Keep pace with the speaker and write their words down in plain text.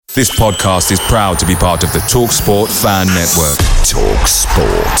This podcast is proud to be part of the TalkSport Fan Network.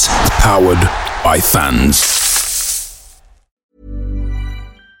 TalkSport. Powered by fans.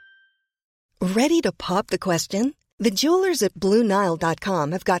 Ready to pop the question? The jewelers at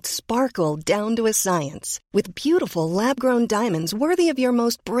BlueNile.com have got sparkle down to a science with beautiful lab-grown diamonds worthy of your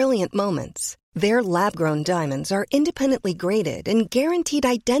most brilliant moments. Their lab-grown diamonds are independently graded and guaranteed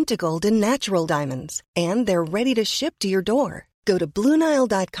identical to natural diamonds. And they're ready to ship to your door. Go to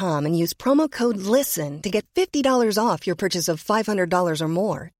BlueNile.com and use promo code LISTEN to get $50 off your purchase of $500 or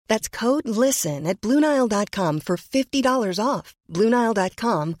more. That's code LISTEN at BlueNile.com for $50 off.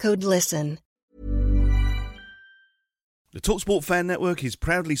 BlueNile.com, code LISTEN. The TalkSport Fan Network is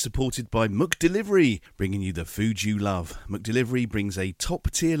proudly supported by McDelivery, bringing you the food you love. McDelivery brings a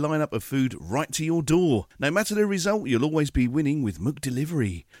top-tier lineup of food right to your door. No matter the result, you'll always be winning with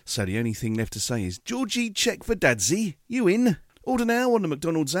McDelivery. So the only thing left to say is, Georgie, check for Dadsy. You in? Order now on the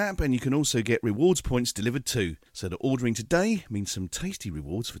McDonald's app, and you can also get rewards points delivered too. So that ordering today means some tasty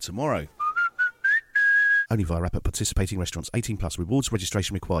rewards for tomorrow. Only via app at participating restaurants. 18 plus. Rewards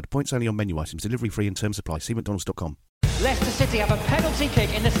registration required. Points only on menu items. Delivery free and terms apply. See mcdonalds.com. Leicester City have a penalty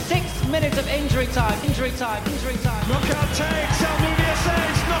kick in the 6th minute of injury time. Knockout takes, Almunia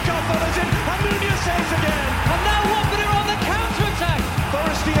saves, knockout follows in, Almunia saves again. And now Watford are on the counter-attack.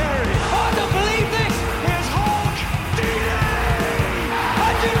 Forestieri. Oh, I don't believe this. Here's Hulk. Deeney.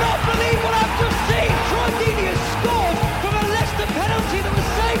 I do not believe what I've just seen. Troy Deeney has scored from a Leicester penalty that was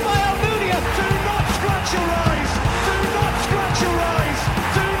saved by Almunia. Do not scratch your eyes. Do not scratch your eyes.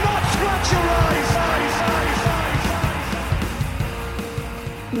 Do not scratch your eyes.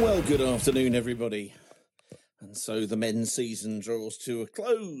 Well, good afternoon, everybody. And so the men's season draws to a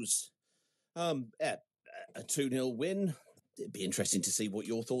close. A 2-0 win. It'd be interesting to see what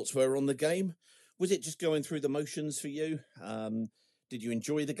your thoughts were on the game. Was it just going through the motions for you? Did you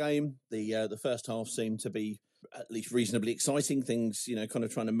enjoy the game? The first half seemed to be at least reasonably exciting. Things, kind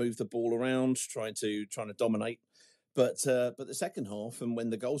of trying to move the ball around, trying to dominate. But the second half, and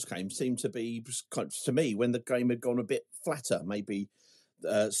when the goals came, seemed to be, to me, when the game had gone a bit flatter. Maybe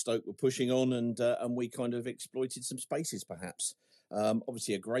Stoke were pushing on, and we kind of exploited some spaces, perhaps.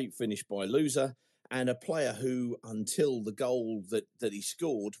 Obviously, a great finish by Loser, and a player who, until the goal that he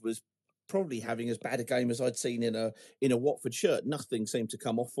scored, was probably having as bad a game as I'd seen in a Watford shirt. Nothing seemed to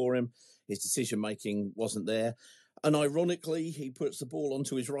come off for him. His decision making wasn't there, and ironically, he puts the ball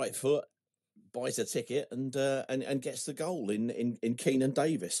onto his right foot, buys a ticket, and gets the goal in Keenan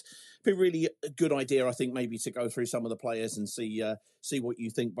Davis. Be really a good idea, I think, maybe to go through some of the players and see what you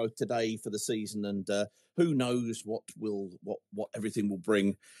think both today for the season, and who knows what everything will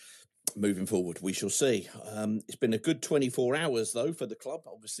bring moving forward. We shall see. It's been a good 24 hours though for the club.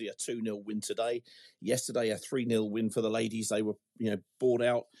 Obviously, a 2-0 win today. Yesterday, a 3-0 win for the ladies. They were bored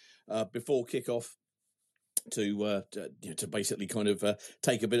out before kickoff to basically kind of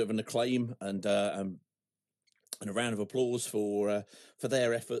take a bit of an acclaim and a round of applause for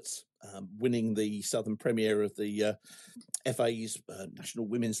their efforts, winning the Southern Premier of the FA's National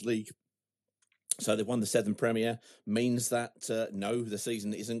Women's League. So they've won the Southern Premier. Means that no, the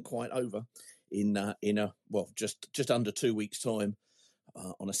season isn't quite over. In just under 2 weeks' time,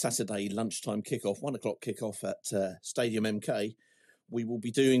 on a Saturday lunchtime kickoff, 1 o'clock kickoff at Stadium MK. We will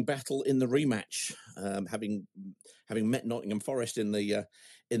be doing battle in the rematch, having met Nottingham Forest in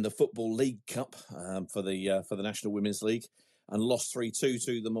the Football League Cup for the National Women's League and lost 3-2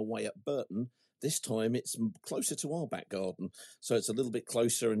 to them away at Burton. This time it's closer to our back garden, so it's a little bit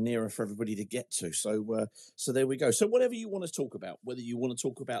closer and nearer for everybody to get to. So there we go. So whatever you want to talk about, whether you want to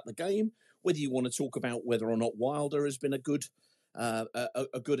talk about the game, whether you want to talk about whether or not Wilder has been a good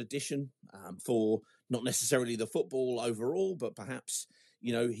addition for not necessarily the football overall, but perhaps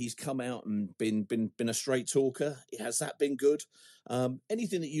he's come out and been a straight talker. Has that been good?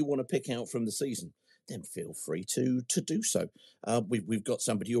 Anything that you want to pick out from the season, then feel free to do so. We've got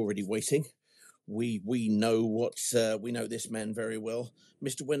somebody already waiting. We know we know this man very well,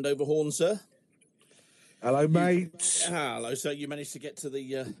 Mr. Wendover Horn, sir. Hello, mate. Hello, sir. You managed to get to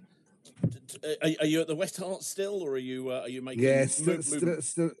the. Are you at the West Heart still, or are you making? Yeah, still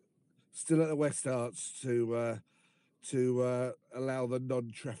at the West Hearts to allow the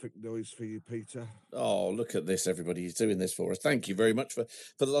non-traffic noise for you, Peter. Oh, look at this! Everybody is doing this for us. Thank you very much for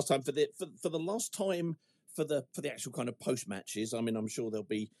the last time for the last time for the actual kind of post matches. I mean, I'm sure there'll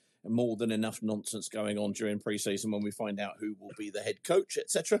be more than enough nonsense going on during pre-season when we find out who will be the head coach,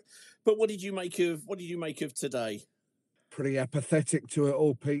 etc. But what did you make of today? Pretty apathetic to it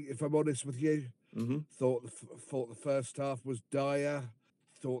all, Pete, if I'm honest with you. Mm-hmm. Thought the first half was dire.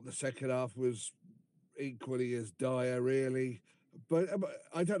 Thought the second half was equally as dire, really. But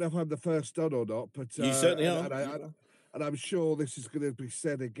I don't know if I'm the first on or not. But You certainly are. and I'm sure this is going to be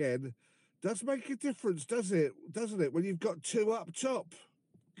said again. Does make a difference, does it? Doesn't it? When you've got two up top,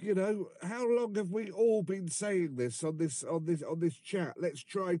 you know, how long have we all been saying this on this chat? Let's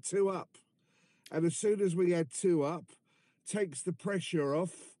try two up, and as soon as we had two up, takes the pressure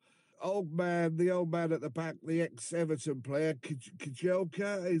off. The old man at the back, the ex-Everton player,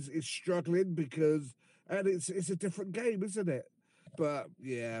 Kajelka, is struggling because, and it's a different game, isn't it? But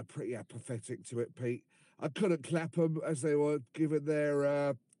yeah, pretty apathetic to it, Pete. I couldn't clap them as they were giving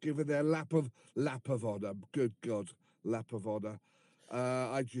their lap of honour. Good God, lap of honour.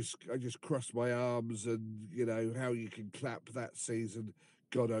 I just crossed my arms, and you know how you can clap that season,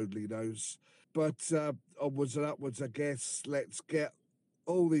 God only knows. But onwards and upwards, I guess. Let's get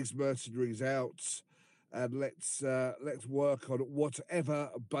all these mercenaries out, and let's work on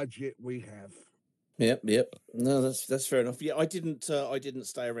whatever budget we have. Yep. No, that's fair enough. Yeah, I didn't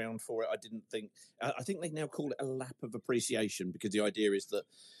stay around for it. I didn't think. I think they now call it a lap of appreciation because the idea is that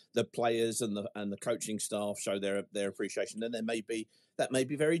the players and the coaching staff show their appreciation, and that may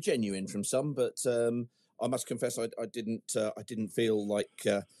be very genuine from some, but I must confess I didn't feel like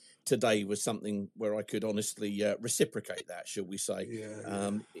today was something where I could honestly reciprocate that, shall we say?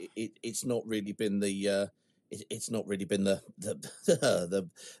 Yeah. It's not really been it's not really been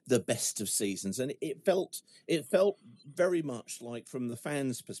the best of seasons, and it felt very much like, from the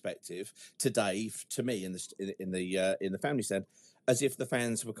fans' perspective today, to me in the family stand, as if the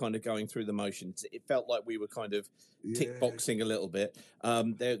fans were kind of going through the motions. It felt like we were kind of tick boxing a little bit.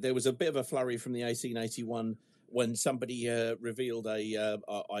 There was a bit of a flurry from the 1881 when somebody revealed a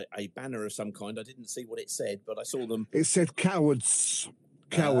banner of some kind. I didn't see what it said, but I saw them. It said cowards.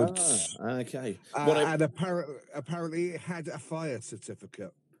 Okay. And apparently it had a fire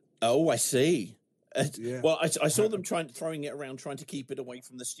certificate. Oh, I see. Yeah. Well, I saw them throwing it around, trying to keep it away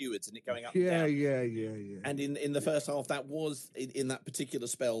from the stewards, and it going up and down. Yeah. And in the first half, that was, in that particular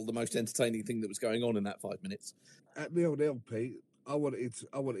spell, the most entertaining thing that was going on in that 5 minutes. At 0-0, Pete, I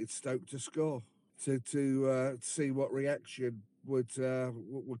wanted Stoke to score to see what reaction would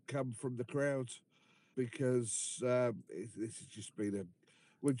come from the crowd, because this has just been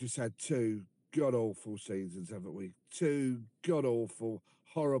we've just had two god-awful seasons, haven't we? Two god-awful,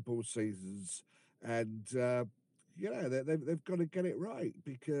 horrible seasons. And, they've got to get it right,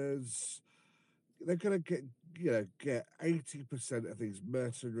 because they're going to get 80% of these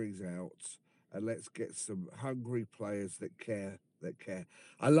mercenaries out, and let's get some hungry players that care.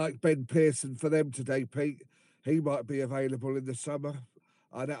 I like Ben Pearson for them today, Pete. He might be available in the summer.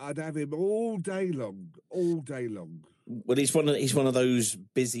 I'd have him all day long. Well, he's one of those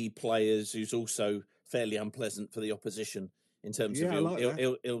busy players who's also fairly unpleasant for the opposition in terms of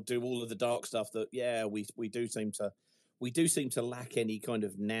he'll do all of the dark stuff that we do seem to lack any kind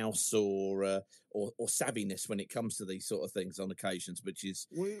of nous or savviness when it comes to these sort of things on occasions, which is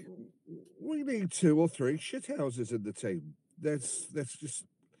we need 2 or 3 shithouses in the team. Let's just,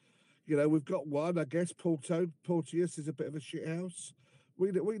 we've got one, I guess. Porteous is a bit of a shithouse.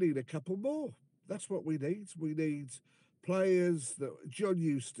 We need a couple more. That's what we need. We need players John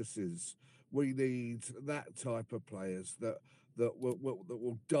Eustace's. We need that type of players that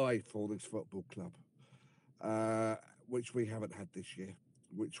will die for this football club, which we haven't had this year.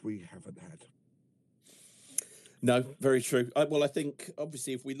 No, very true. I think,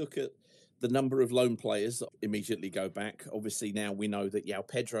 obviously, if we look at the number of loan players that immediately go back, obviously now we know that João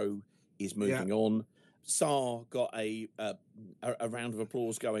Pedro is moving on. Sarr got a round of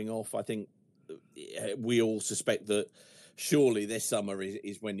applause going off. I think we all suspect that surely this summer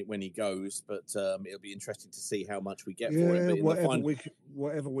is when he goes, but it'll be interesting to see how much we get for it. But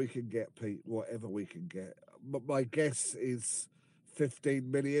whatever we can get, Pete, whatever we can get. But my guess is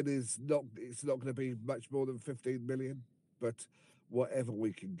 15 million it's not going to be much more than 15 million, but whatever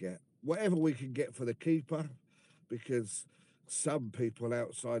we can get for the keeper, because some people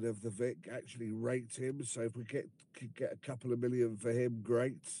outside of the Vic actually rate him. So if we could get a couple of million for him,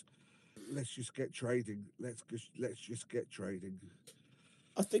 great. Let's just get trading. Let's just get trading.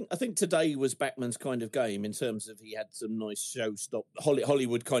 I think today was Bachmann's kind of game, in terms of he had some nice show-stop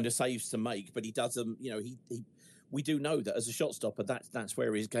Hollywood kind of saves to make, but he doesn't. We do know that as a shot stopper, that's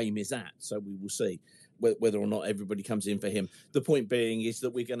where his game is at. So we will see whether or not everybody comes in for him. The point being is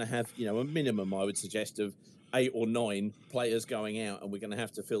that we're going to have a minimum, I would suggest, of 8 or 9 players going out, and we're going to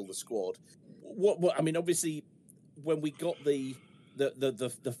have to fill the squad. What I mean, obviously, when we got the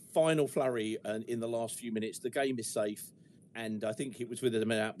final flurry in the last few minutes, the game is safe. And I think it was with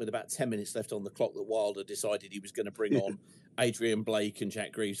about 10 minutes left on the clock that Wilder decided he was going to bring on Adrian Blake and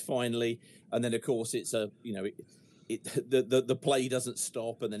Jack Greaves finally. And then, of course, it's the play doesn't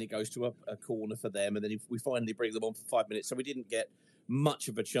stop, and then it goes to a corner for them, and then we finally bring them on for 5 minutes. So we didn't get much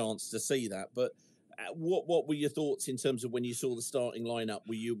of a chance to see that. But what were your thoughts in terms of when you saw the starting lineup?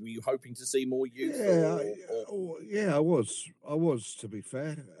 Were you hoping to see more youth? Yeah, I was. To be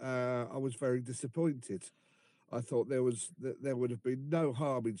fair, I was very disappointed. I thought there would have been no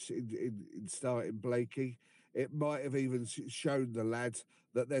harm in starting Blakey. It might have even shown the lad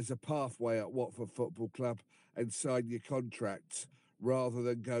that there's a pathway at Watford Football Club and sign your contract rather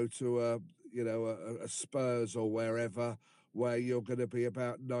than go to a Spurs or wherever where you're going to be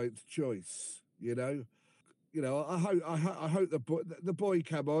about ninth choice. I hope the boy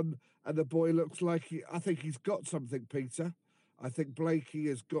come on and the boy looks like I think he's got something, Peter. I think Blakey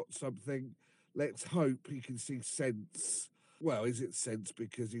has got something. Let's hope he can see sense. Well, is it sense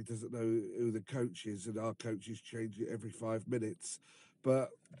because he doesn't know who the coach is and our coaches change it every 5 minutes? But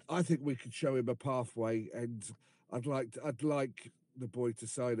I think we could show him a pathway, and I'd like the boy to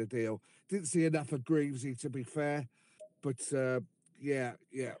sign a deal. Didn't see enough of Greavesy, to be fair, but yeah.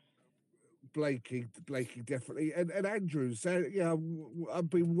 Blakey definitely, and Andrews. I've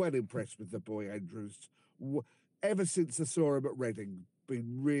been well impressed with the boy Andrews. Ever since I saw him at Reading,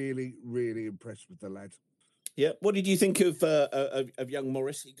 been really, really impressed with the lad. Yeah, what did you think of young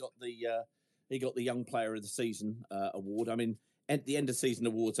Morris? He got the Young Player of the Season award. I mean, at the end of season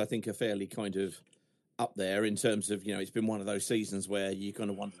awards, I think are fairly kind of up there in terms of, it's been one of those seasons where you kind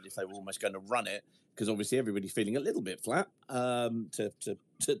of wondered if they were almost going to run it, because obviously everybody's feeling a little bit flat, to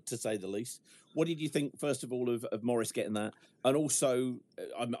say the least. What did you think, first of all, of Morris getting that? And also,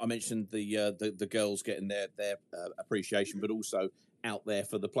 I mentioned the girls getting their appreciation, but also out there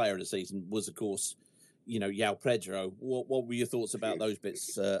for the Player of the Season was, of course, Yao Pedro. What were your thoughts about those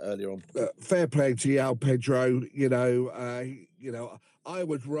bits earlier on? Fair play to Yao Pedro. I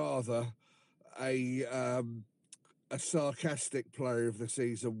would rather a sarcastic Player of the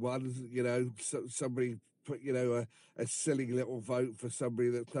Season won. Somebody put a silly little vote for somebody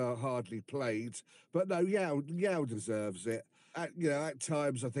that hardly played, but no, Yao deserves it. At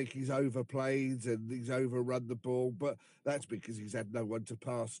times I think he's overplayed and he's overrun the ball, but that's because he's had no one to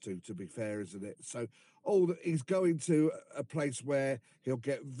pass to be fair, isn't it? So he's going to a place where he'll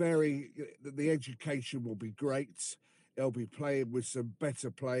get the education will be great. He'll be playing with some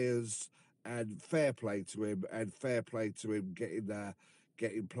better players, and fair play to him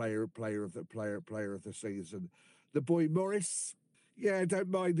getting player of the season. The boy Morris, I don't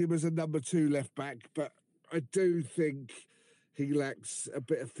mind him as a number 2 left back, but I do think he lacks a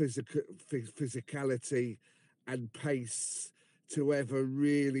bit of physicality and pace to ever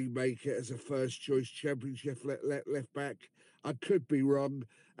really make it as a first choice Championship left back. I could be wrong,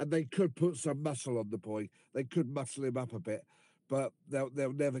 and they could put some muscle on the boy. They could muscle him up a bit, but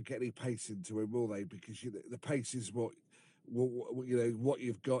they'll never get any pace into him, will they? Because the pace is what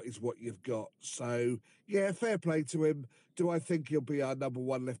you've got is what you've got. So fair play to him. Do I think he'll be our number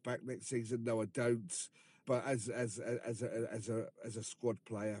 1 left back next season? No, I don't. But as a squad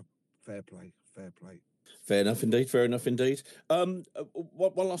player, fair play. Fair enough indeed. One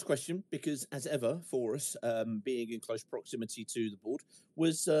last question, because as ever for us, being in close proximity to the board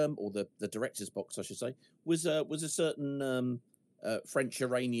was, or the director's box, I should say, was a certain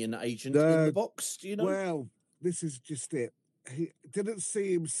French-Iranian agent in the box. Do you know? Well, this is just it. He didn't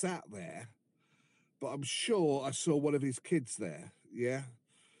see him sat there, but I'm sure I saw one of his kids there. Yeah.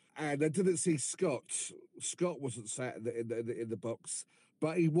 And I didn't see Scott. Scott wasn't sat in the box,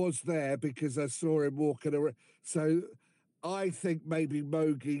 but he was there because I saw him walking around. So I think maybe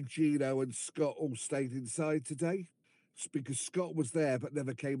Mogi, Gino, and Scott all stayed inside today, because Scott was there but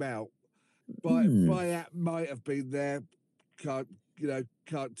never came out. Bayat might have been there. Can't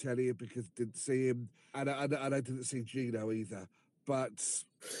tell you because didn't see him, and I didn't see Gino either. But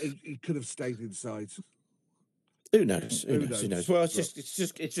he could have stayed inside. Who knows? Well, it's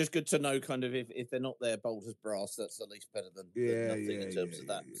just good to know, kind of, if they're not there bold as brass, that's at least better than nothing in terms of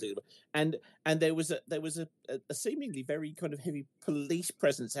that. And there was a seemingly very kind of heavy police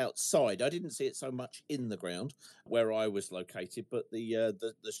presence outside. I didn't see it so much in the ground where I was located, but the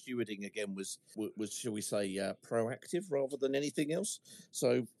stewarding again was shall we say proactive rather than anything else.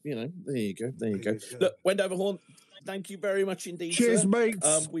 So there you go. Look, Wendover Horn, thank you very much indeed. Cheers, sir.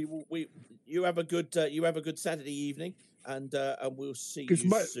 mates. You have a good Saturday evening, and we'll see you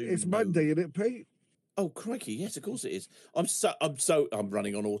soon. It's Monday, isn't it, Pete? Oh crikey! Yes, of course it is. I'm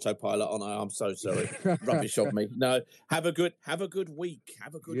running on autopilot, aren't I? I'm so sorry. Rubbish of me. No, have a good week.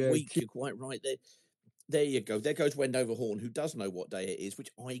 Have a good week. You're quite right there. There you go. There goes Wendover Horn, who does know what day it is, which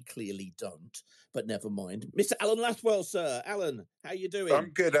I clearly don't. But never mind. Mr. Alan Lathwell, sir. Alan, how you doing?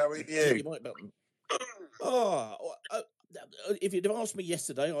 I'm good. How are you? You might button. If you'd have asked me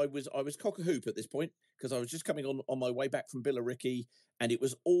yesterday, I was cock a hoop at this point because I was just coming on my way back from Billericay, and it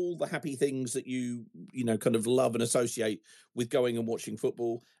was all the happy things that you kind of love and associate with going and watching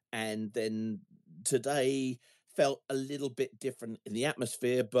football. And then today felt a little bit different in the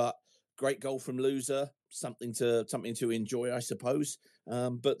atmosphere, but great goal from Loser, something to enjoy, I suppose.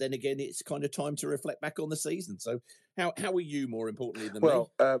 But then again, it's kind of time to reflect back on the season. So, how are you more importantly than me?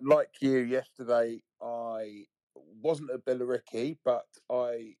 Like you yesterday, I wasn't at Billericay, but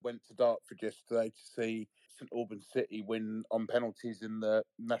I went to Dartford yesterday to see St Albans City win on penalties in the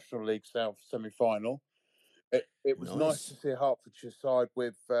National League South semi-final. It was nice to see a Hertfordshire side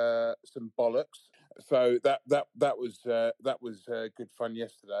with some bollocks. So that was good fun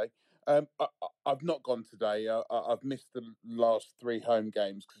yesterday. I've not gone today. I've missed the last 3 home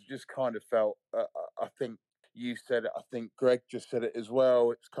games because I just kind of felt. I think you said it. I think Greg just said it as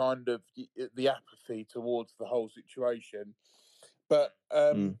well. It's kind of the apathy towards the whole situation. But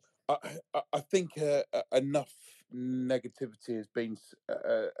I think enough negativity has been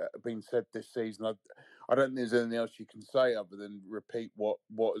said this season. I don't think there's anything else you can say other than repeat what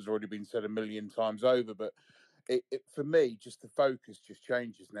has already been said a million times over. But it for me, just the focus just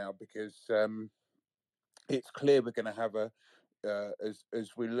changes now because it's clear we're going to have as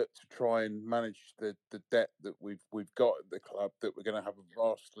we look to try and manage the debt that we've got at the club, that we're going to have a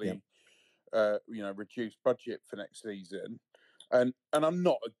vastly reduced budget for next season. And I'm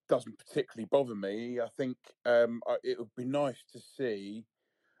not. It doesn't particularly bother me. I think it would be nice to see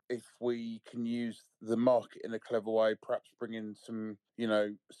if we can use the market in a clever way. Perhaps bring in some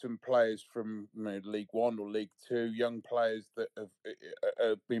players from League One or League Two, young players that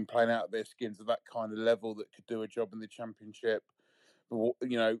have been playing out of their skins at that kind of level that could do a job in the Championship.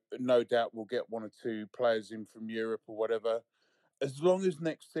 No doubt we'll get 1 or 2 players in from Europe or whatever. As long as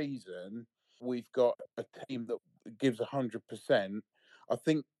next season we've got a team that gives 100%, I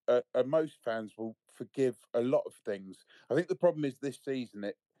think most fans will forgive a lot of things. I think the problem is this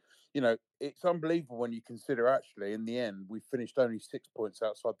season, it's unbelievable when you consider actually in the end we finished only 6 points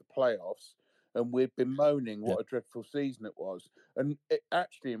outside the playoffs, and we've been moaning what a dreadful season it was. And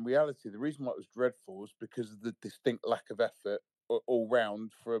actually, in reality, the reason why it was dreadful was because of the distinct lack of effort all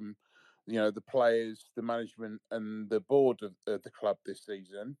round from the players, the management, and the board of the club this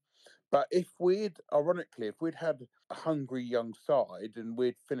season. But if we'd had a hungry young side and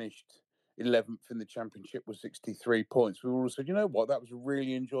we'd finished 11th in the Championship with 63 points, we would have said, you know what, that was a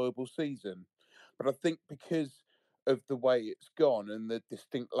really enjoyable season. But I think because of the way it's gone and the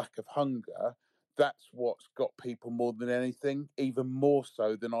distinct lack of hunger, that's what's got people more than anything, even more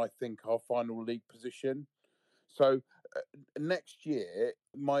so than I think our final league position. So next year,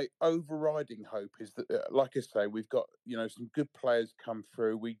 my overriding hope is that, like I say, we've got some good players come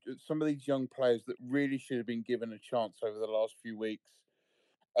through. Some of these young players that really should have been given a chance over the last few weeks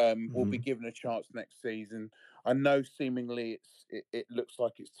will be given a chance next season. I know seemingly it looks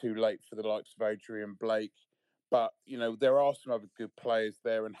like it's too late for the likes of Adrian Blake, but there are some other good players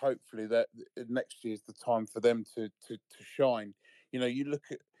there, and hopefully that next year is the time for them to shine. You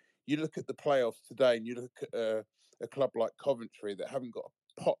look at the playoffs today, and you look at a club like Coventry that haven't got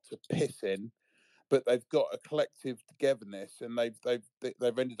a pot to piss in, but they've got a collective togetherness, and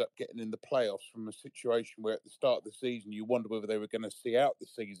they've ended up getting in the playoffs from a situation where at the start of the season you wonder whether they were going to see out the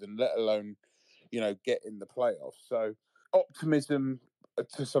season, let alone get in the playoffs. So optimism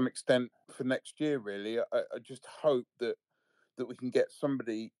to some extent for next year. Really, I just hope that we can get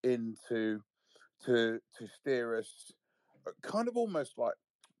somebody in to steer us, kind of almost like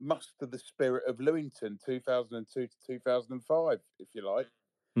muster the spirit of Lewington 2002 to 2005, if you like.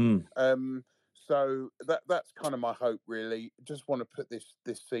 So that's kind of my hope, really. Just want to put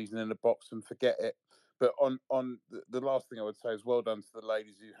this season in a box and forget it. But on the last thing I would say is well done to the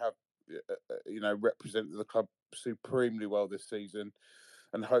ladies who have represented the club supremely well this season,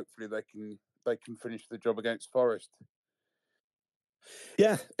 and hopefully they can finish the job against Forest.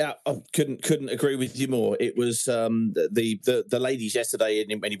 Yeah, I couldn't agree with you more. It was the ladies yesterday,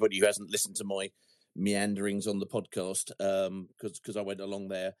 and anybody who hasn't listened to my meanderings on the podcast, because I went along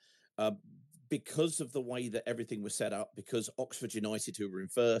there, because of the way that everything was set up, because Oxford United, who were in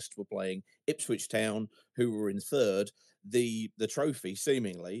first, were playing Ipswich Town, who were in third, the trophy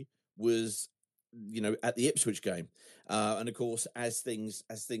seemingly was at the Ipswich game, and of course as things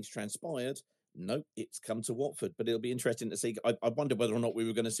transpired, no, it's come to Watford. But it'll be interesting to see. I wonder whether or not we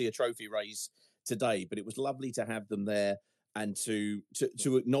were going to see a trophy raise today, but it was lovely to have them there and to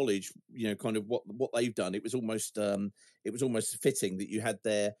acknowledge kind of what they've done. It was almost fitting that you had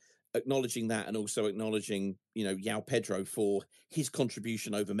there acknowledging that, and also acknowledging João Pedro for his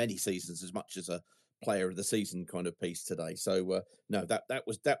contribution over many seasons, as much as a player of the season kind of piece today. So no, that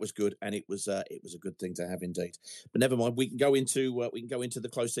was good, and it was a good thing to have indeed. But never mind, we can go into the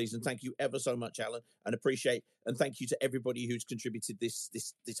close season. Thank you ever so much, Alan, and appreciate and thank you to everybody who's contributed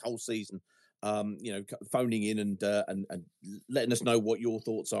this whole season. Phoning in and letting us know what your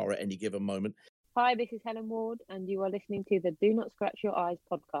thoughts are at any given moment. Hi, this is Helen Ward, and you are listening to the Do Not Scratch Your Eyes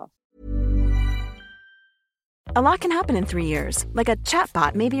podcast. A lot can happen in 3 years, like a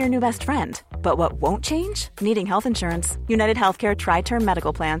chatbot may be your new best friend. But what won't change? Needing health insurance. United Healthcare Tri-Term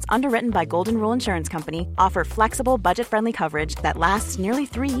Medical Plans, underwritten by Golden Rule Insurance Company, offer flexible, budget-friendly coverage that lasts nearly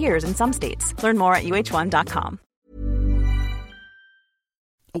 3 years in some states. Learn more at uh1.com.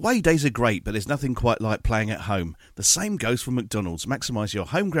 Away days are great, but there's nothing quite like playing at home. The same goes for McDonald's. Maximise your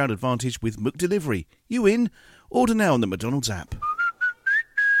home ground advantage with McDelivery. You in? Order now on the McDonald's app.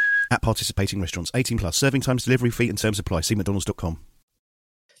 At participating restaurants, 18 plus. Serving times, delivery fee and terms apply. See mcdonalds.com.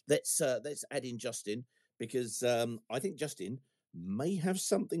 Let's add in Justin, because I think Justin may have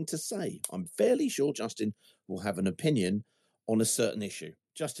something to say. I'm fairly sure Justin will have an opinion on a certain issue.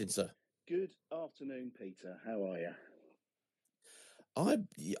 Justin, sir. Good afternoon, Peter. How are you?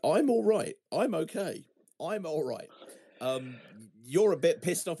 I'm all right. I'm okay. I'm all right. You're a bit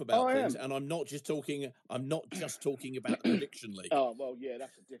pissed off about things, and I'm not just talking about the prediction league. Oh well, yeah,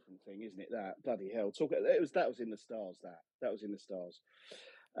 that's a different thing, isn't it? That bloody hell. That was in the stars. That was in the stars,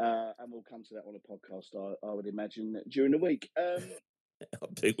 and we'll come to that on a podcast. I would imagine during the week. I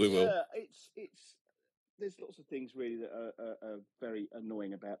think we will. Yeah, it's. There's lots of things really that are very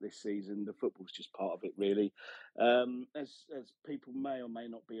annoying about this season. The football's just part of it, really. As people may or may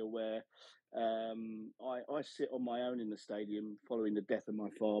not be aware, I sit on my own in the stadium following the death of my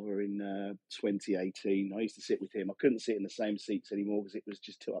father in 2018. I used to sit with him. I couldn't sit in the same seats anymore because it was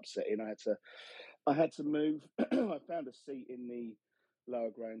just too upsetting. I had to move. I found a seat in the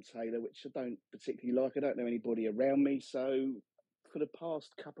lower ground Taylor, which I don't particularly like. I don't know anybody around me, so for the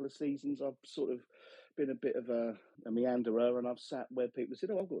past couple of seasons, I've sort of been a bit of a meanderer, and I've sat where people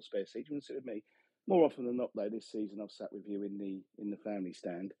said, "Oh, I've got a spare seat. Do you want to sit with me?" More often than not, though, this season I've sat with you in the family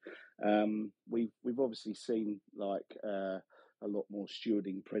stand. We've obviously seen a lot more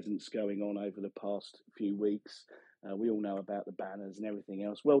stewarding presence going on over the past few weeks. We all know about the banners and everything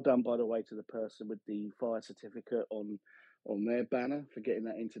else. Well done, by the way, to the person with the fire certificate on their banner for getting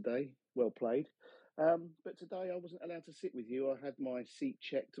that in today. Well played. But today I wasn't allowed to sit with you. I had my seat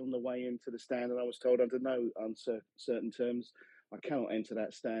checked on the way into the stand, and I was told under no uncertain terms I cannot enter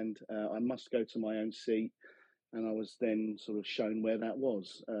that stand. I must go to my own seat, and I was then sort of shown where that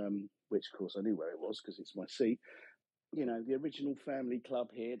was, which of course I knew where it was because it's my seat. You know, the original family club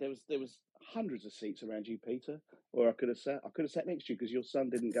here. There was hundreds of seats around you, Peter, or I could have sat next to you because your son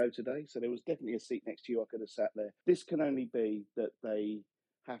didn't go today, so there was definitely a seat next to you. I could have sat there. This can only be that they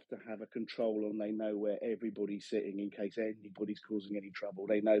have to have a control and they know where everybody's sitting in case anybody's causing any trouble.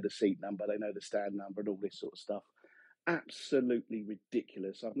 They know the seat number, they know the stand number and all this sort of stuff. Absolutely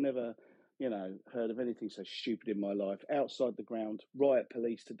ridiculous. I've never, heard of anything so stupid in my life. Outside the ground, riot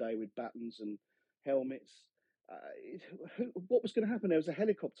police today with batons and helmets. What was going to happen? There was a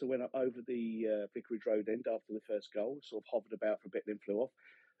helicopter went up over the Vicarage Road end after the first goal, sort of hovered about for a bit, then flew off.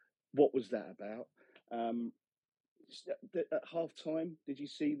 What was that about? At half time, did you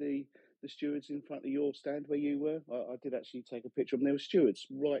see the stewards in front of your stand where you were? I did actually take a picture of them. There were stewards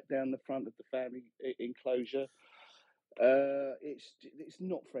right down the front of the family enclosure. It's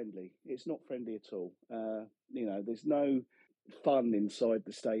not friendly. It's not friendly at all. There's no fun inside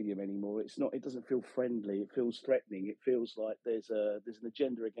the stadium anymore. It doesn't feel friendly. It feels threatening. It feels like there's an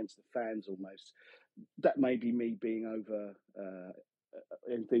agenda against the fans almost. That may be me being over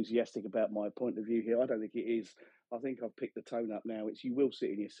enthusiastic about my point of view here. I don't think it is. I think I've picked the tone up now. It's you will sit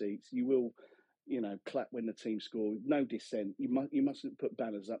in your seats. You will, clap when the team score. No dissent. You mustn't put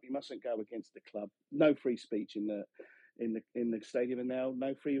banners up. You mustn't go against the club. No free speech in the stadium, and now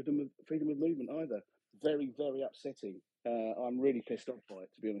no freedom of movement either. Very, very upsetting. I'm really pissed off by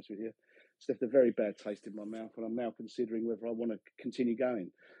it, to be honest with you. It's left a very bad taste in my mouth, and I'm now considering whether I want to continue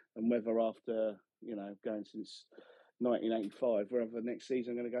going, and whether after going since 1985, wherever next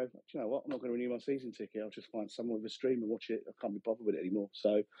season I'm going to go, do you know what? I'm not going to renew my season ticket. I'll just find someone with a stream and watch it. I can't be bothered with it anymore.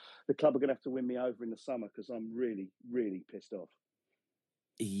 So the club are going to have to win me over in the summer because I'm really, really pissed off.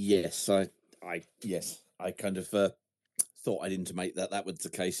 Yes, I kind of thought I'd intimate that was the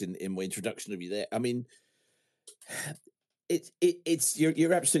case in my introduction of you there. I mean, it's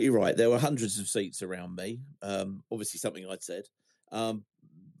you're absolutely right. There were hundreds of seats around me. Obviously, something I'd said.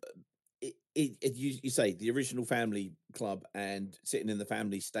 You say the original family club and sitting in the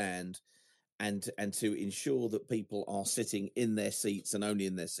family stand, and to ensure that people are sitting in their seats and only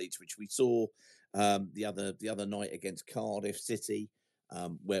in their seats, which we saw the other night against Cardiff City,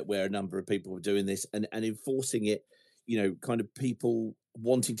 where a number of people were doing this and enforcing it, kind of people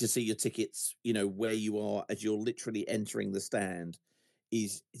wanting to see your tickets, where you are as you're literally entering the stand,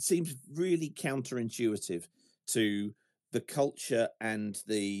 it seems really counterintuitive to the culture and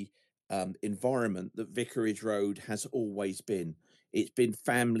the environment that Vicarage Road has always been. It's been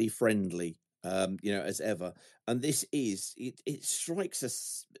family friendly, as ever, and this it strikes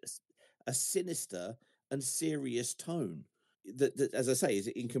a sinister and serious tone that, as I say, is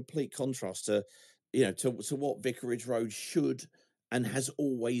in complete contrast to to what Vicarage Road should and has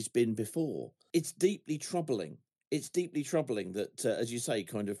always been before. It's deeply troubling. It's deeply troubling that, as you say,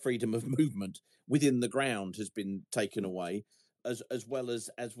 kind of freedom of movement within the ground has been taken away, as well as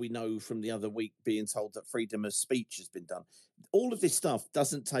we know from the other week being told that freedom of speech has been done. All of this stuff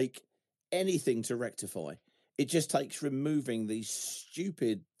doesn't take anything to rectify. It just takes removing these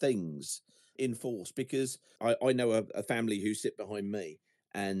stupid things in force, because I know a family who sit behind me,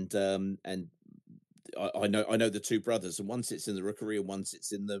 and I know the two brothers, and one sits in the rookery and one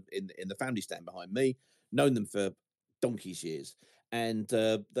sits in the family stand behind me. Known them for donkey's years, and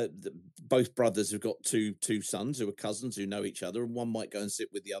both brothers have got two sons who are cousins who know each other, and one might go and sit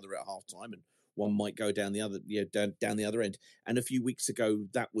with the other at half time, and one might go down the other down the other end. And a few weeks ago,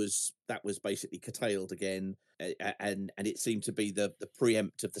 that was basically curtailed again, and it seemed to be the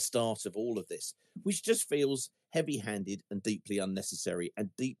preempt of the start of all of this, which just feels heavy-handed and deeply unnecessary and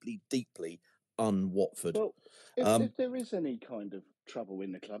deeply un-Watford. Well, if there is any kind of trouble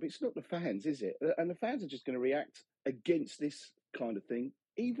in the club, it's not the fans, is it? And the fans are just going to react against this kind of thing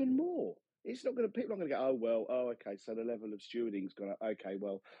even more. It's not going to. People are going to go, okay, so the level of stewarding's gone up. Okay,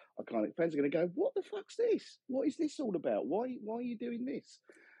 well, I can't. Fans are going to go, what the fuck's this? What is this all about? Why are you doing this?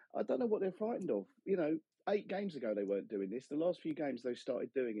 I don't know what they're frightened of. 8 games ago they weren't doing this. The last few games they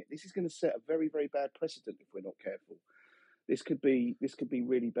started doing it. This is going to set a very, very bad precedent if we're not careful. This could be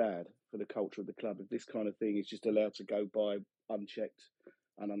really bad for the culture of the club if this kind of thing is just allowed to go by unchecked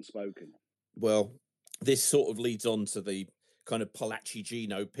and unspoken. Well, this sort of leads on to the kind of Polacci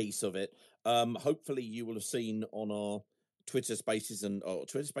Gino piece of it. Hopefully, you will have seen on our Twitter Spaces on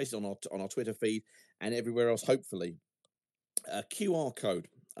our Twitter feed and everywhere else. Hopefully, a QR code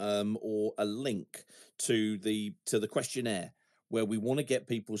or a link to the questionnaire where we want to get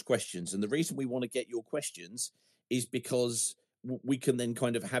people's questions. And the reason we want to get your questions is because we can then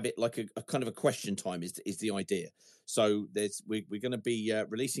kind of have it like a kind of a question time is the idea. So we're going to be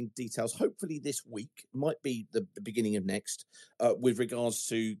releasing details hopefully this week, might be the beginning of next, with regards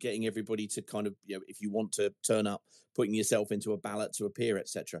to getting everybody to kind of, if you want to turn up, putting yourself into a ballot to appear,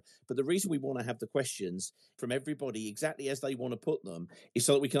 etc. But the reason we want to have the questions from everybody exactly as they want to put them is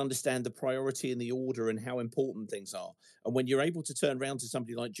so that we can understand the priority and the order and how important things are. And when you're able to turn around to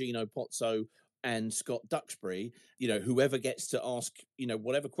somebody like Gino Pozzo and Scott Duxbury, whoever gets to ask,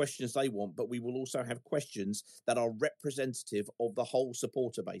 whatever questions they want, but we will also have questions that are representative of the whole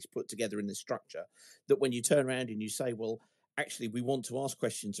supporter base put together in this structure, that when you turn around and you say, well, actually, we want to ask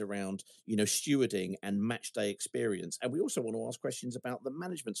questions around, stewarding and match day experience. And we also want to ask questions about the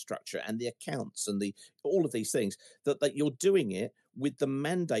management structure and the accounts and all of these things, that you're doing it with the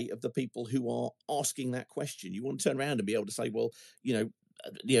mandate of the people who are asking that question. You want to turn around and be able to say, well,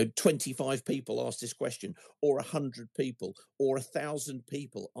 25 people asked this question, or 100 people, or 1,000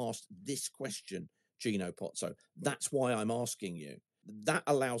 people asked this question, Gino Pozzo. That's why I'm asking you. That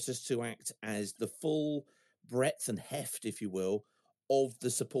allows us to act as the full breadth and heft, if you will, of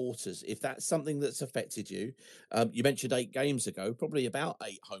the supporters. If that's something that's affected you, you mentioned 8 games ago, probably about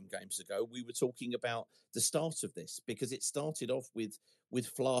 8 home games ago, we were talking about the start of this, because it started off with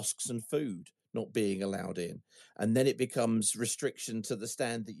flasks and food not being allowed in, and then it becomes restriction to the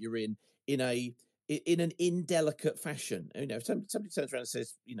stand that you're in an indelicate fashion. Somebody turns around and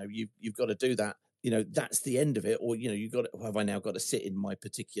says, you've got to do that. That's the end of it. Or, have I now got to sit in my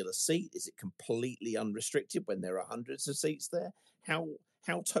particular seat? Is it completely unrestricted when there are hundreds of seats there? How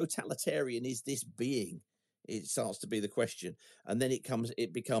totalitarian is this being? It starts to be the question. And then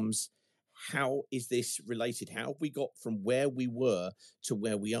it becomes, how is this related? How have we got from where we were to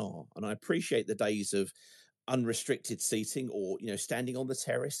where we are? And I appreciate the days of unrestricted seating, or standing on the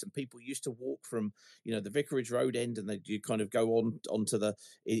terrace, and people used to walk from the Vicarage Road end, and you kind of go onto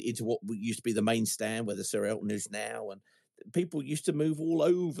into what used to be the main stand where the Sir Elton is now, and people used to move all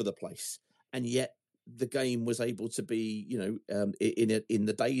over the place, and yet the game was able to be in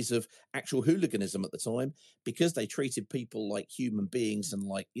the days of actual hooliganism at the time, because they treated people like human beings and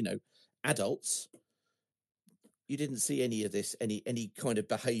like adults. you didn't see any of this, any kind of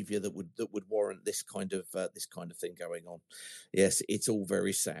behaviour that would warrant this kind of thing going on. Yes, it's all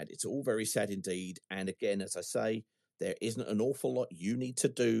very sad. It's all very sad indeed. And again, as I say, there isn't an awful lot you need to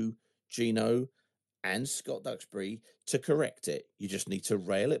do, Gino and Scott Duxbury, to correct it. You just need to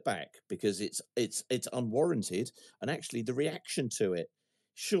rail it back because it's unwarranted, and actually the reaction to it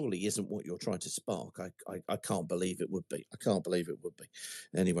surely isn't what you're trying to spark. I can't believe it would be. I can't believe it would be.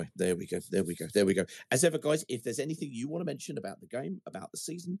 Anyway, there we go. As ever, guys, if there's anything you want to mention about the game, about the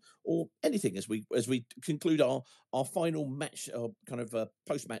season, or anything as we conclude our final match, kind of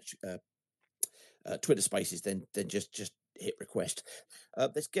post match Twitter Spaces, then just hit request.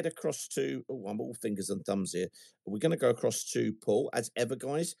 Let's get across to. Oh, I'm all fingers and thumbs here. We're going to go across to Paul. As ever,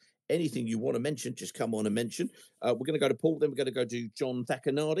 guys, anything you want to mention, just come on and mention. We're going to go to Paul, then we're going to go to John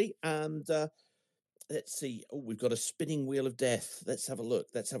Thakanardi, and let's see. Oh, we've got a spinning wheel of death. Let's have a look.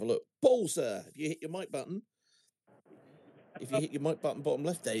 Paul, sir, have you hit your mic button? If you hit your mic button, bottom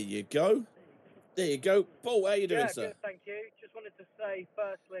left, there you go. There you go. Paul, how you doing, sir? Good, thank you. Just wanted to say,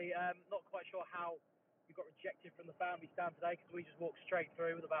 firstly, not quite sure how you got rejected from the family stand today because we just walked straight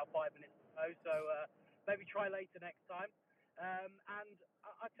through with about 5 minutes to go. So maybe try later next time. And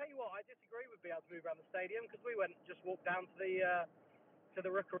I tell you what, I disagree with being able to move around the stadium because we walked down to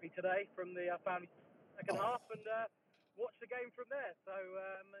the Rookery today from the family second half and watched the game from there. So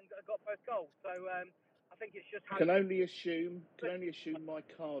and got both goals. So I think it's just Can only assume my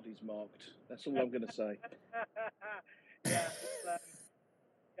card is marked. That's all I'm going to say.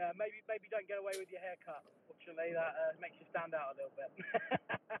 Yeah, maybe don't get away with your haircut. Unfortunately, that makes you stand out a little bit.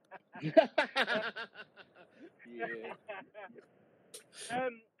 Yeah.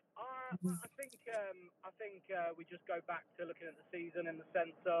 I think we just go back to looking at the season in the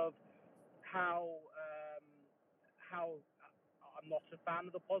sense of how I'm not a fan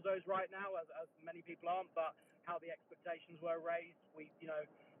of the Pozzos right now, as many people aren't, but how the expectations were raised. We've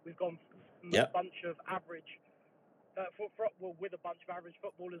gone from a bunch of average. With a bunch of average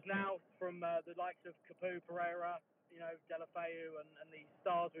footballers now, from the likes of Capu, Pereira, Delafeu, and these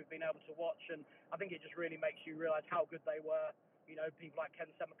stars we've been able to watch, and I think it just really makes you realise how good they were. People like Ken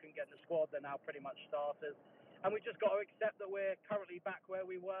Sema couldn't get in the squad; they're now pretty much starters, and we just got to accept that we're currently back where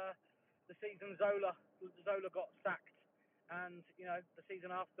we were the season Zola got sacked, and the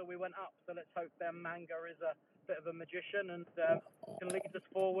season after we went up. So let's hope Ben Manga is a bit of a magician and can lead us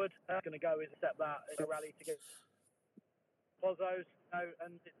forward. Going to go is accept that it's a rally to get Pozzos,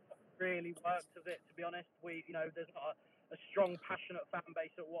 and it really worked, has it? To be honest, there's not a strong, passionate fan base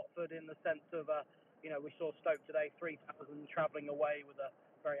at Watford in the sense of, we saw Stoke today, 3,000 travelling away with a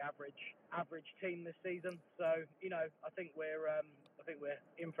very average team this season. So, I think we're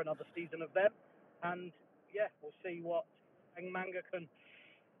in for another season of them, and we'll see what Manga can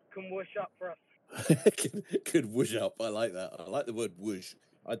whoosh up for us. Could whoosh up. I like that. I like the word whoosh.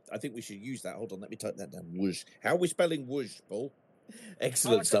 I think we should use that. Hold on, let me type that down. Whoosh. How are we spelling whoosh, Paul?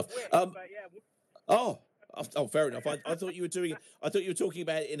 Excellent stuff. Fair enough. I thought you were doing. I thought you were talking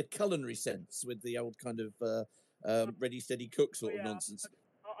about it in a culinary sense with the old kind of ready, steady cook sort of nonsense.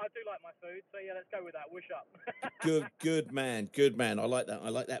 I do like my food, so let's go with that. Whoosh up. Good man. I like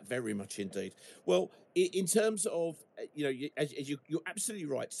that very much indeed. Well, in terms of as you're absolutely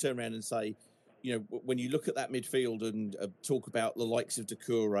right to turn around and say, when you look at that midfield and talk about the likes of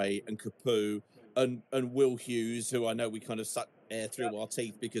Doucouré and Capu and Will Hughes, who I know we kind of sucked air through our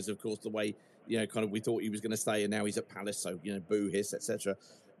teeth because, of course, the way kind of we thought he was going to stay, and now he's at Palace, so boo hiss, etc.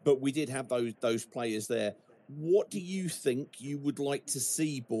 But we did have those players there. What do you think you would like to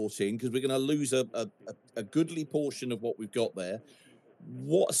see brought in? Because we're going to lose a goodly portion of what we've got there.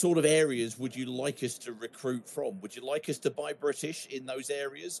 What sort of areas would you like us to recruit from? Would you like us to buy British in those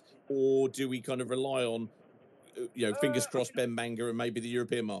areas, or do we kind of rely on, fingers crossed, Ben Manga and maybe the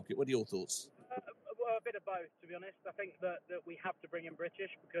European market? What are your thoughts? Well, a bit of both, to be honest. I think that we have to bring in British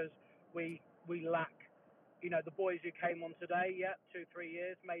because we lack, the boys who came on today, 2-3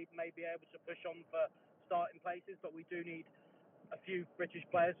 years, may be able to push on for starting places, but we do need a few British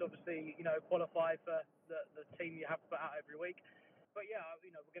players, obviously, qualify for the team you have to put out every week. But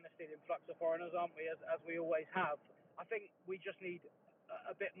we're going to see an influx of foreigners, aren't we, as we always have. I think we just need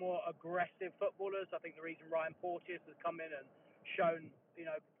a bit more aggressive footballers. I think the reason Ryan Porteous has come in and shown,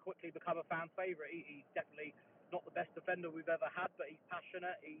 quickly become a fan favourite. He's definitely not the best defender we've ever had, but he's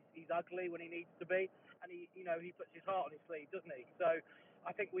passionate. He's ugly when he needs to be, and he puts his heart on his sleeve, doesn't he? So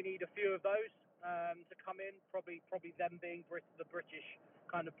I think we need a few of those to come in. Probably them being the British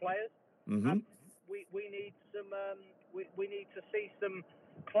kind of players. Mm-hmm. We need some. We need to see some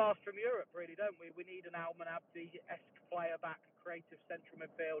class from Europe, really, don't we? We need an Alman Abdi-esque player back, creative central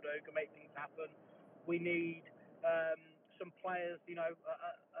midfielder who can make things happen. We need some players,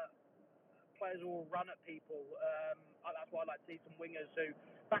 players who will run at people. That's why I like to see some wingers who,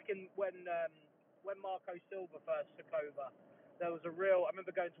 back in when Marco Silva first took over, there was a real. I remember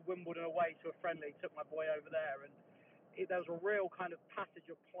going to Wimbledon away to a friendly, took my boy over there, and there was a real kind of passage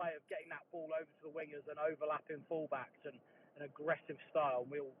of play of getting that ball over to the wingers and overlapping fullbacks and an aggressive style.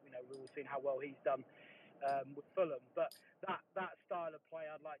 We all seen how well he's done with Fulham, but that style of play,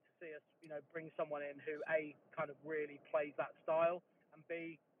 I'd like to see us, bring someone in who A, kind of really plays that style, and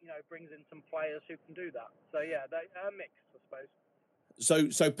B, brings in some players who can do that. So yeah, they're mixed, I suppose.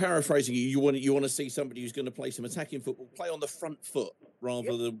 So paraphrasing you want to see somebody who's going to play some attacking football, play on the front foot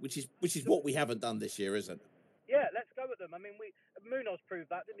rather than which is what we haven't done this year, isn't it? Yeah, let's go with them. I mean, Munoz proved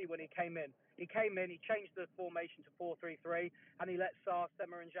that, didn't he, when he came in? He changed the formation to 4-3-3, and he let Sarr,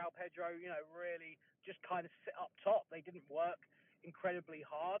 Sema, and João Pedro, really just kind of sit up top. They didn't work incredibly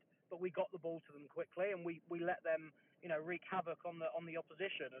hard, but we got the ball to them quickly, and we let them, wreak havoc on the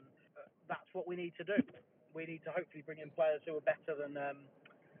opposition, and that's what we need to do. We need to hopefully bring in players who are better than,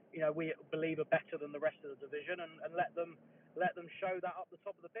 we believe are better than the rest of the division, and let them show that up the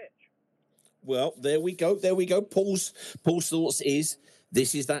top of the pitch. Well, there we go. Paul's thoughts is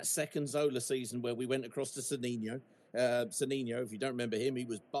this is that second Zola season where we went across to Sanino. Sanino, if you don't remember him, he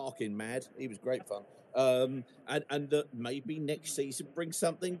was barking mad. He was great fun. And maybe next season brings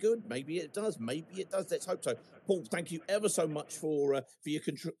something good. Maybe it does. Let's hope so. Paul, thank you ever so much for your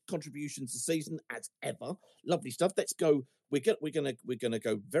contributions this season, as ever. Lovely stuff. Let's go. We're gonna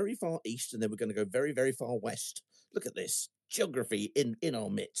go very far east, and then we're gonna go very, very far west. Look at this geography in our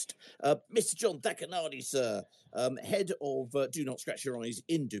midst. Mr. John Dakanadi, sir, head of Do Not Scratch Your Eyes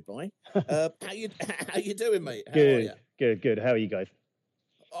in Dubai. How you doing, mate? How are you? Good. How are you guys?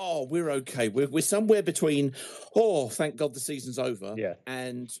 Oh, we're okay. We're somewhere between. Oh, thank God the season's over. Yeah.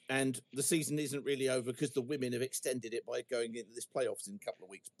 And the season isn't really over because the women have extended it by going into this playoffs in a couple of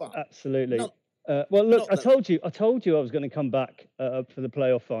weeks. But absolutely. Well, look, I told you I was going to come back for the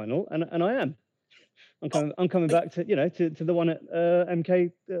playoff final, and I am. I'm coming back to the one at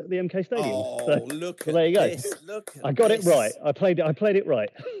MK, the MK Stadium. Oh, so, look! Well, there you go. This. Look, I got it right. I played it right.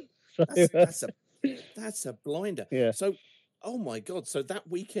 So, that's a blinder. Yeah. So, oh my God! So that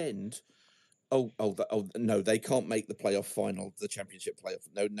weekend. Oh no! They can't make the playoff final, the championship playoff.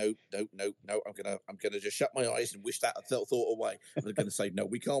 No! I'm gonna just shut my eyes and wish that thought away. I'm gonna say no.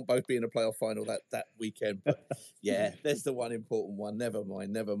 We can't both be in a playoff final that weekend. But yeah, there's the one important one. Never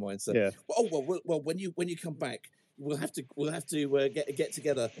mind. So, yeah. Well, when you come back, we'll have to get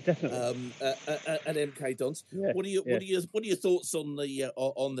together. Definitely. At MK Dons. Yeah. What are your thoughts on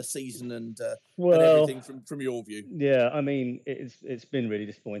the season and everything from your view? Yeah, I mean it's been really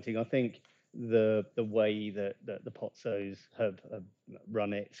disappointing. I think the way that the Pozzos have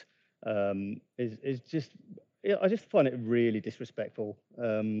run it is just, I just find it really disrespectful.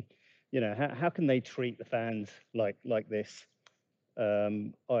 How can they treat the fans like this?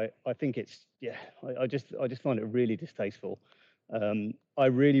 I think it's I just find it really distasteful. I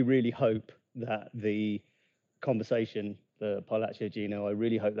really hope that the conversation, the Parlaccio Gino, I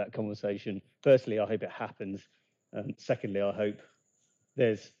really hope that conversation, firstly I hope it happens, and secondly I hope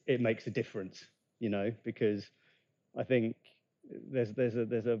it makes a difference, because I think there's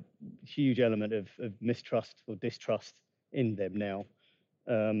a huge element of mistrust or distrust in them now,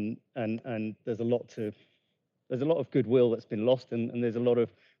 and there's a lot of goodwill that's been lost, and there's a lot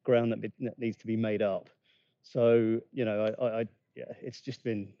of ground that needs to be made up. So it's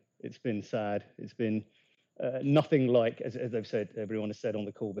been sad. It's been nothing like, as they've said, everyone has said on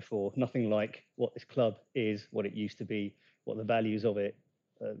the call before, nothing like what this club is, what it used to be, what the values of it,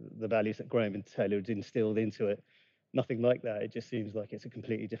 the values that Graham and Taylor had instilled into it. Nothing like that. It just seems like it's a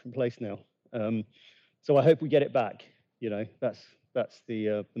completely different place now. So I hope we get it back. That's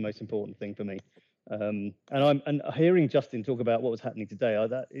the most important thing for me. And hearing Justin talk about what was happening today,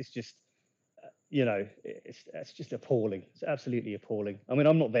 that is just, it's just appalling. It's absolutely appalling. I mean,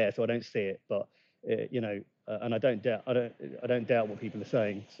 I'm not there, so I don't see it, but and I don't doubt what people are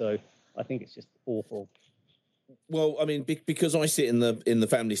saying. So I think it's just awful. Well, I mean, because I sit in the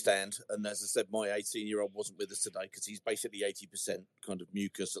family stand, and as I said, my 18-year-old wasn't with us today because he's basically 80% kind of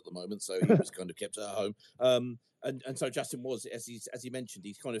mucus at the moment, so he was kind of kept at home. And so Justin was, as he mentioned,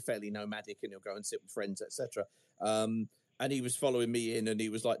 he's kind of fairly nomadic, and he'll go and sit with friends, etc. And he was following me in, and he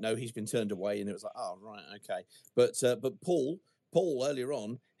was like, "No, he's been turned away," and it was like, "Oh, right, okay." But Paul earlier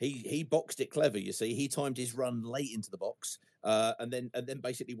on, he boxed it clever. You see, he timed his run late into the box, and then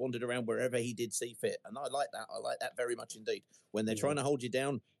basically wandered around wherever he did see fit. And I like that. I like that very much indeed. When they're trying to hold you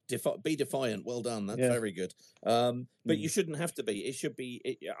down, Be defiant. Well done. That's very good. But you shouldn't have to be. It should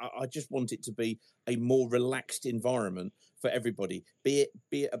be. I just want it to be a more relaxed environment for everybody. Be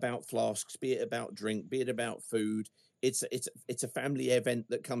it about flasks, be it about drink, be it about food. It's a family event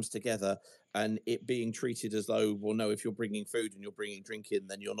that comes together, and it being treated as though, well, no, if you're bringing food and you're bringing drink in,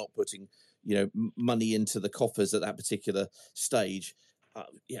 then you're not putting, money into the coffers at that particular stage.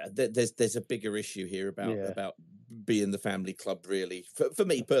 There's a bigger issue here about being the family club, really, for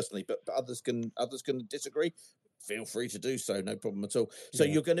me personally. But others can disagree. Feel free to do so, no problem at all. So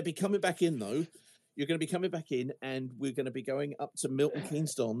you're going to be coming back in, though. You're going to be coming back in, and we're going to be going up to Milton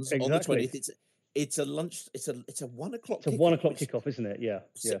Keynes Dons on the 20th. It's a lunch. It's a 1 o'clock. It's a 1 o'clock kickoff, isn't it? Yeah.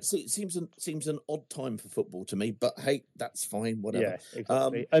 It seems an odd time for football to me, but hey, that's fine. Whatever. Yeah,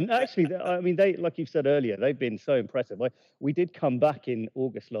 exactly. And actually, I mean, they, like you said earlier, they've been so impressive. We did come back in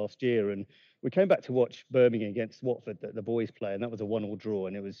August last year, and we came back to watch Birmingham against Watford, the boys play, and that was a 1-1 draw,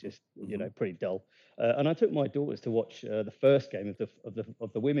 and it was just pretty dull. And I took my daughters to watch the first game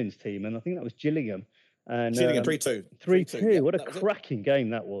of the women's team, and I think that was Gillingham. And Gillingham 3-2. 3-2. What a cracking game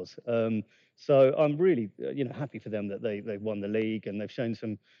that was. So I'm really, happy for them that they've won the league and they've shown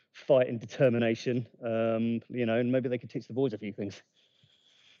some fight and determination. And maybe they could teach the boys a few things.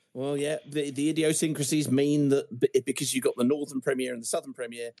 Well, yeah, the idiosyncrasies mean that because you've got the Northern Premier and the Southern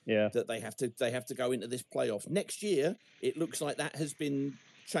Premier, that they have to go into this playoff next year. It looks like that has been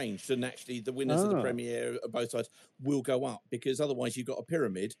changed, and actually the winners of the Premier, both sides, will go up, because otherwise you've got a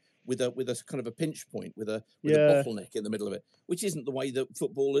pyramid with a kind of a pinch point, with a bottleneck in the middle of it, which isn't the way that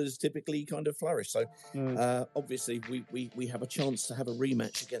footballers typically kind of flourish. So obviously we have a chance to have a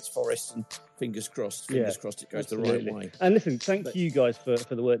rematch against Forest, and fingers crossed it goes the right way. And listen, thank you guys for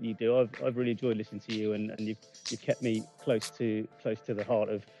the work that you do. I've really enjoyed listening to you, and you've kept me close to the heart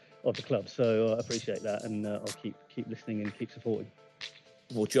of the club. So I appreciate that, and I'll keep listening and keep supporting.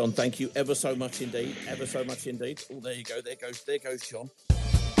 Well, John, thank you ever so much indeed. Ever so much indeed. Oh, there you go. There goes John.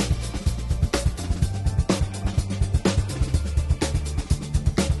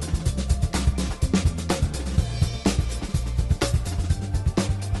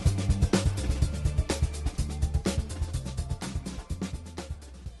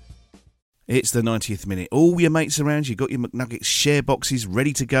 It's the 90th minute. All your mates around, you got your McNuggets share boxes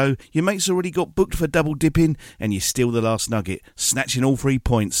ready to go. Your mates already got booked for double dipping, and you steal the last nugget, snatching all 3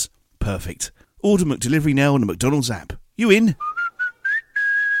 points. Perfect. Order McDelivery now on the McDonald's app. You in?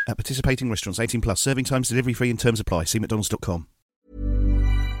 At participating restaurants, 18 plus, serving times, delivery free, and terms apply. See mcdonalds.com.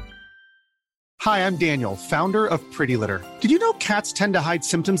 Hi, I'm Daniel, founder of Pretty Litter. Did you know cats tend to hide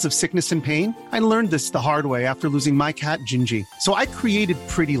symptoms of sickness and pain? I learned this the hard way after losing my cat, Gingy. So I created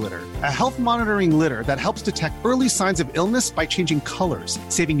Pretty Litter, a health monitoring litter that helps detect early signs of illness by changing colors,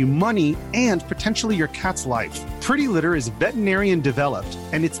 saving you money and potentially your cat's life. Pretty Litter is veterinarian developed,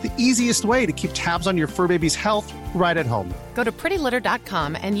 and it's the easiest way to keep tabs on your fur baby's health right at home. Go to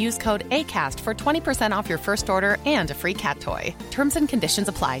prettylitter.com and use code ACAST for 20% off your first order and a free cat toy. Terms and conditions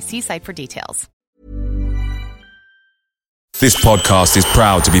apply. See site for details. This podcast is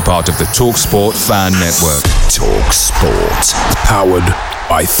proud to be part of the TalkSport Fan Network. TalkSport. Powered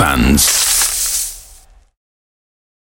by fans.